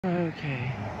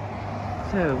Okay,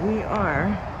 so we are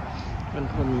going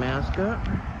to put the mask up,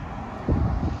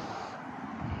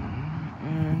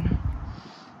 and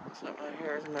looks like my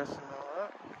hair is messing all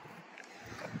up.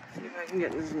 See if I can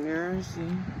get this mirror and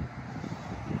see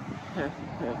if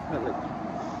I look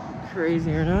crazy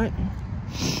or not.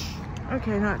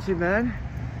 Okay, not too bad.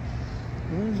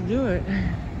 Let's do it.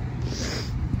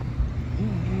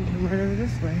 Come right over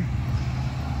this way.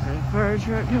 Got a fire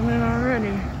truck coming in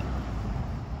already.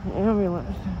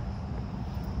 Ambulance.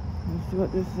 Let's see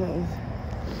what this says.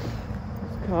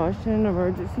 It's caution,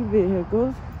 emergency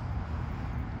vehicles.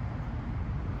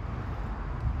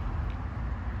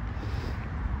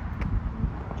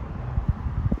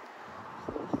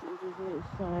 So let's see if there's any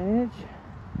signage.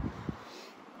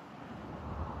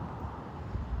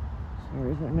 As far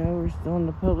as I know, we're still in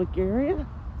the public area.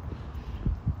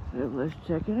 So let's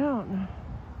check it out.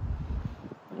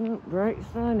 Bright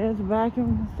sun is back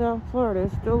in South Florida.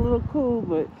 It's still a little cool,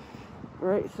 but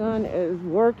bright sun is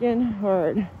working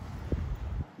hard.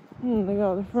 They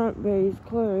got the front bays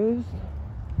closed.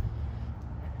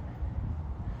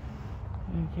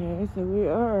 Okay, so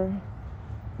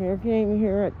we came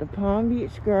here at the Palm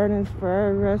Beach Gardens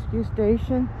Fire Rescue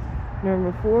Station,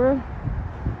 number 4.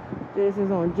 This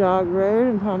is on Jog Road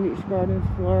in Palm Beach Gardens,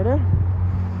 Florida.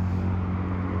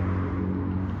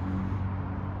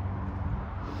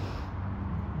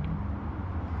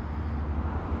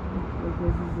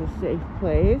 This is a safe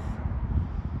place.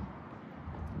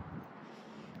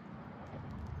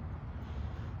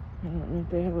 I don't know if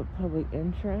they have a public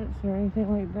entrance or anything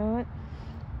like that.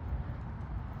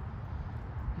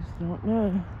 Just don't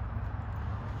know.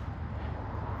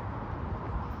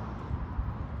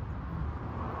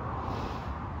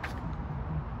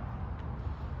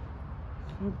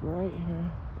 It's so bright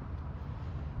here.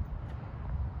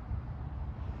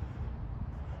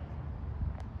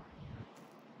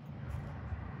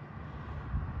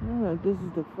 I don't know if this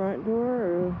is the front door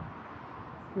or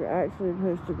if you're actually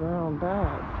supposed to go around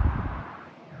back.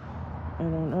 I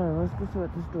don't know. Let's go see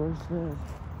what this door says.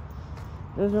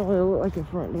 Doesn't really look like a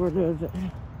front door, does it?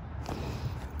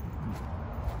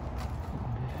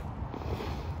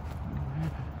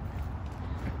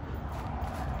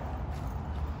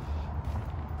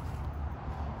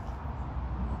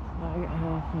 Flag at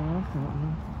half mast.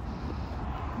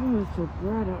 Oh, it's so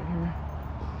bright out here.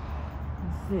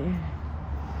 Let's see.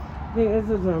 I think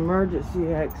this is an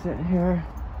emergency exit here.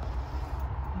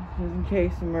 Just in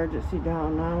case emergency dial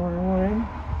 911.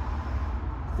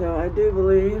 So I do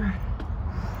believe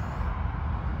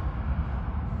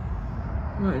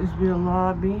might just be a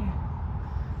lobby.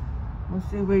 Let's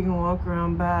see if we can walk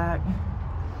around back.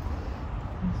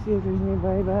 Let's see if there's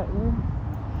anybody back there.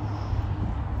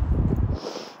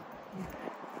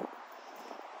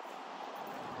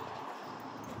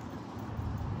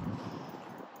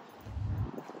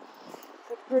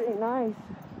 Pretty nice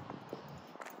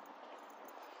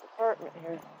apartment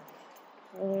here. It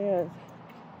really is.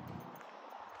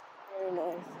 Very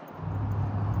nice.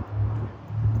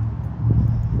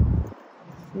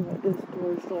 Let's see what this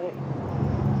door's like.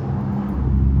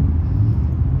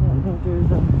 I don't think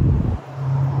there's a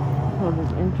public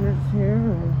entrance here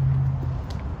or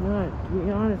not. To be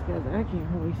honest, guys, I can't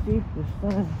really see for the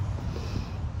sun.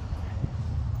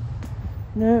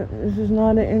 No, this is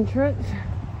not an entrance.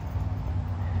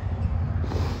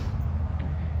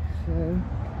 So,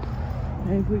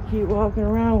 if we keep walking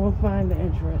around, we'll find the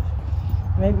entrance.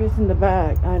 Maybe it's in the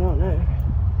back. I don't know.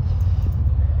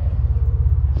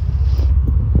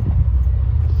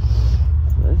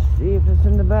 So let's see if it's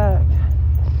in the back.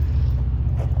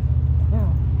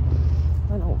 Now,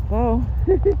 I don't fall.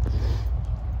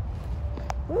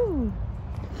 Woo.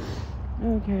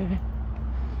 Okay.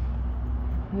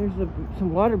 There's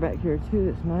some water back here too.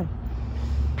 That's nice.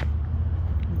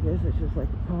 I guess it's just like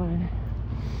a pond.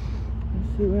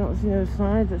 Let's see, we don't see no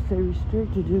signs that say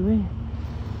restricted, do we?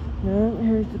 No,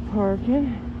 here's the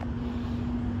parking.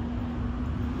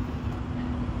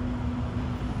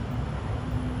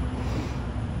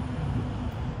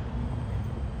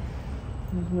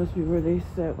 This must be where they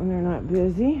sit when they're not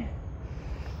busy.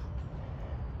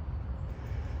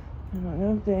 I don't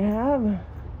know if they have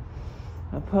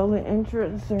a public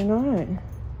entrance or not.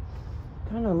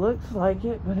 Kind of looks like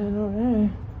it, but I don't know.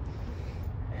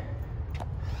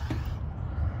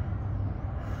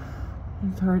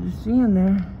 It's hard to see in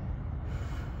there.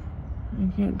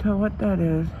 I can't tell what that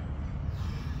is.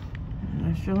 And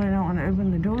I surely don't want to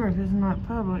open the door if it's not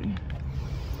public.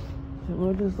 So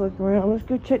we'll just look around. Let's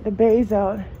go check the bays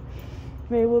out.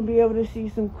 Maybe we'll be able to see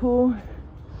some cool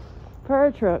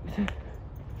fire trucks.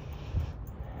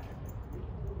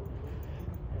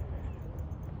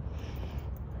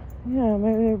 Yeah,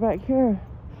 maybe they're back here.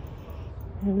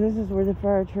 And this is where the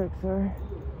fire trucks are.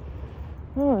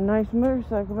 Oh, a nice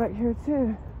motorcycle back here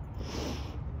too.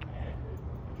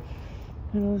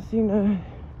 I don't see no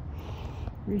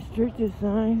restricted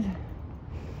signs.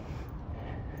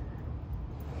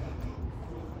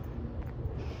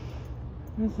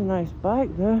 That's a nice bike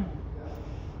though.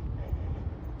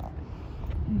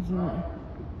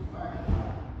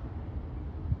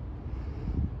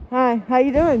 Hi, how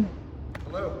you doing?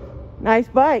 Hello. Nice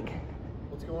bike.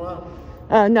 What's going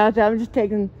on? Nothing. I'm just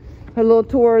taking a little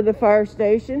tour of the fire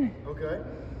station. Okay.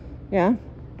 Yeah.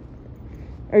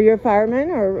 Are you a fireman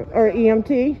or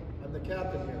EMT? I'm the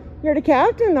captain here. You're the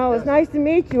captain? Oh, it's nice to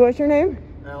meet you. What's your name?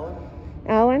 Alan.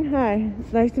 Alan, hi.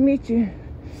 It's nice to meet you.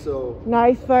 So,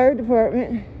 Nice fire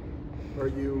department. are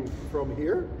you from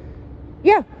here?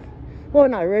 Yeah. Well,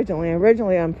 not originally.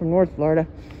 Originally, I'm from North Florida,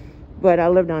 but I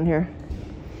live down here.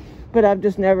 But I've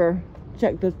just never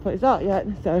checked this place out yet,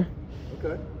 so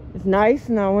Okay. it's nice,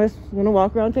 and I was going to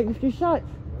walk around and take a few shots.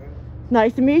 It's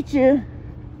nice to meet you.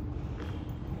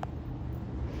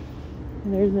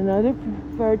 And there's another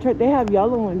fire truck. They have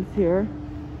yellow ones here,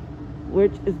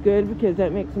 which is good because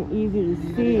that makes them easy to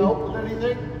Need see. any help with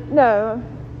anything? No,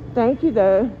 thank you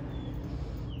though.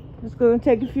 Let's go and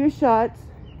take a few shots.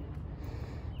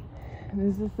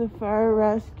 This is the fire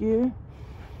rescue.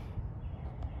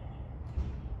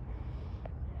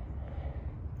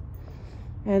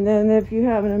 And then if you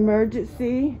have an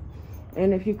emergency,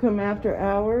 and if you come after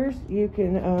hours, you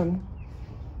can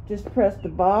just press the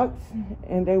box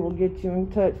and they will get you in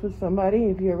touch with somebody.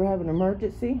 If you ever have an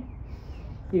emergency,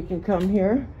 you can come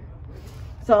here.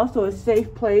 It's also a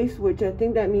safe place, which I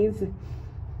think that means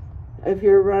if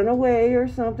you're a runaway or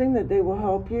something, that they will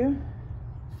help you.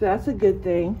 So that's a good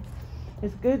thing.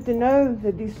 It's good to know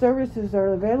that these services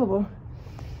are available.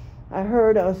 I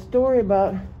heard a story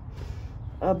about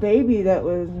a baby that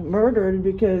was murdered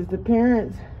because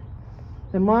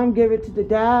the mom gave it to the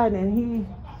dad and he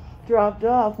dropped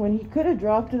off when he could have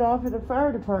dropped it off at the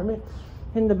fire department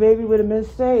and the baby would have been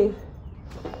safe.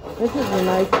 This is a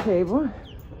nice table.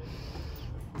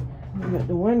 We got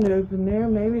the window open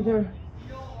there.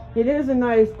 It is a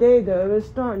nice day though. It's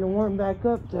starting to warm back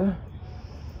up though.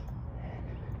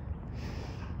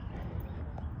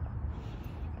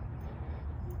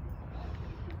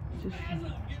 It's just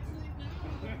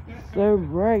so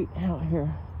bright out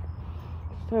here.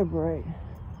 So bright.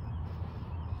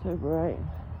 So bright.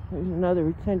 There's another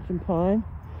retention pond.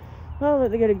 Oh,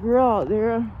 look, they got a grill out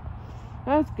there.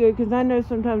 That's good because I know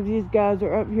sometimes these guys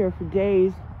are up here for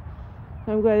days.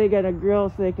 I'm glad they got a grill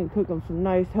so they can cook them some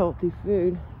nice healthy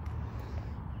food.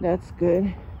 That's good.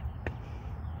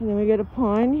 And then we got a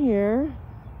pond here.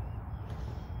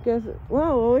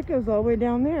 Well, it goes all the way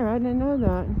down there. I didn't know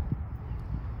that.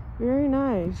 Very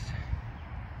nice.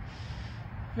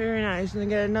 Very nice. And they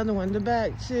got another one in the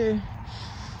back too.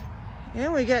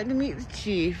 And we got to meet the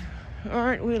chief.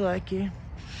 Aren't we lucky?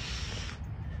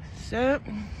 So,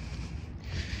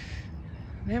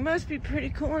 they must be pretty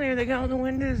cool in here. They got all the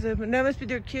windows open. That must be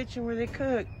their kitchen where they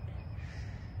cook.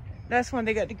 That's when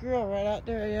they got the grill right out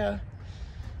there, yeah.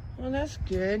 Well, that's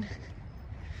good.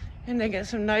 And they got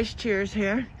some nice chairs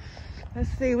here. Let's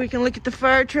see, we can look at the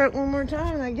fire truck one more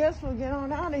time, and I guess we'll get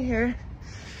on out of here.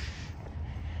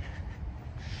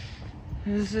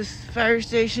 This is fire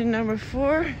station number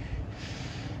 4.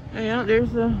 Yeah,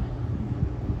 there's the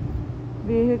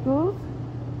vehicles.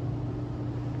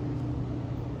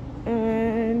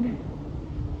 And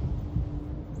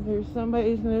there's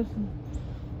somebody's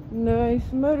nice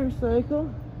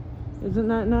motorcycle. Isn't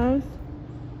that nice?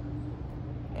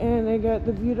 And they got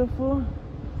the beautiful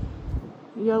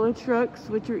yellow trucks,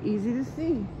 which are easy to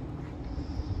see.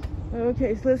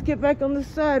 Okay, so let's get back on the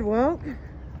sidewalk.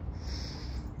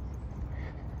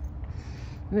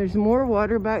 There's more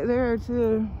water back there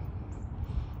too.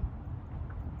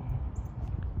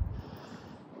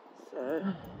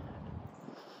 So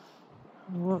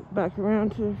walk back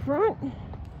around to the front.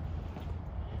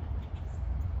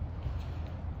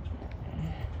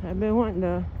 I've been wanting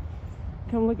to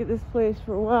come look at this place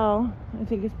for a while. I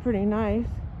think it's pretty nice.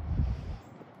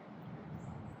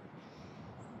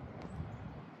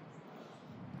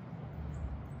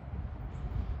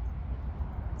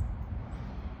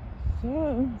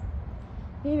 So,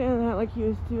 he didn't act like he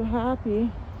was too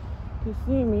happy to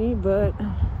see me, but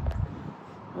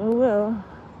oh well.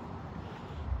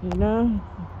 You know,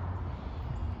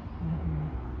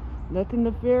 nothing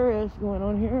nefarious going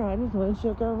on here. I just want to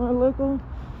check out my local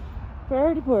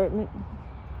fire department.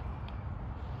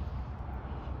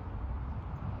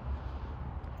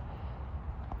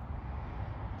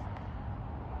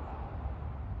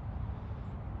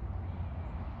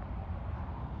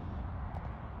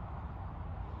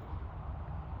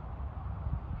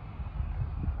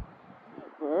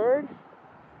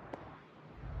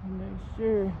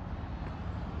 sure.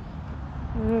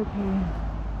 Okay.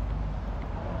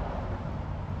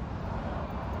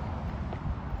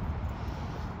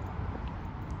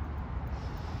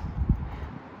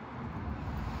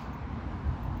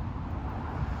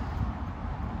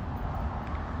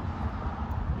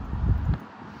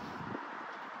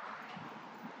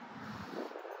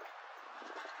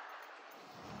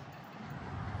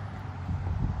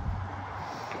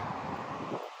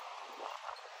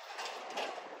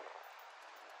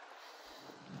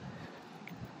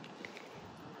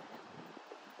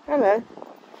 Hello.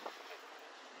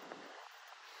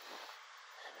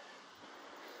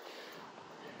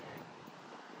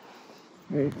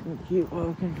 We're just gonna keep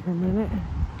walking for a minute.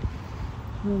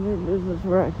 This is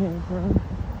where I came from.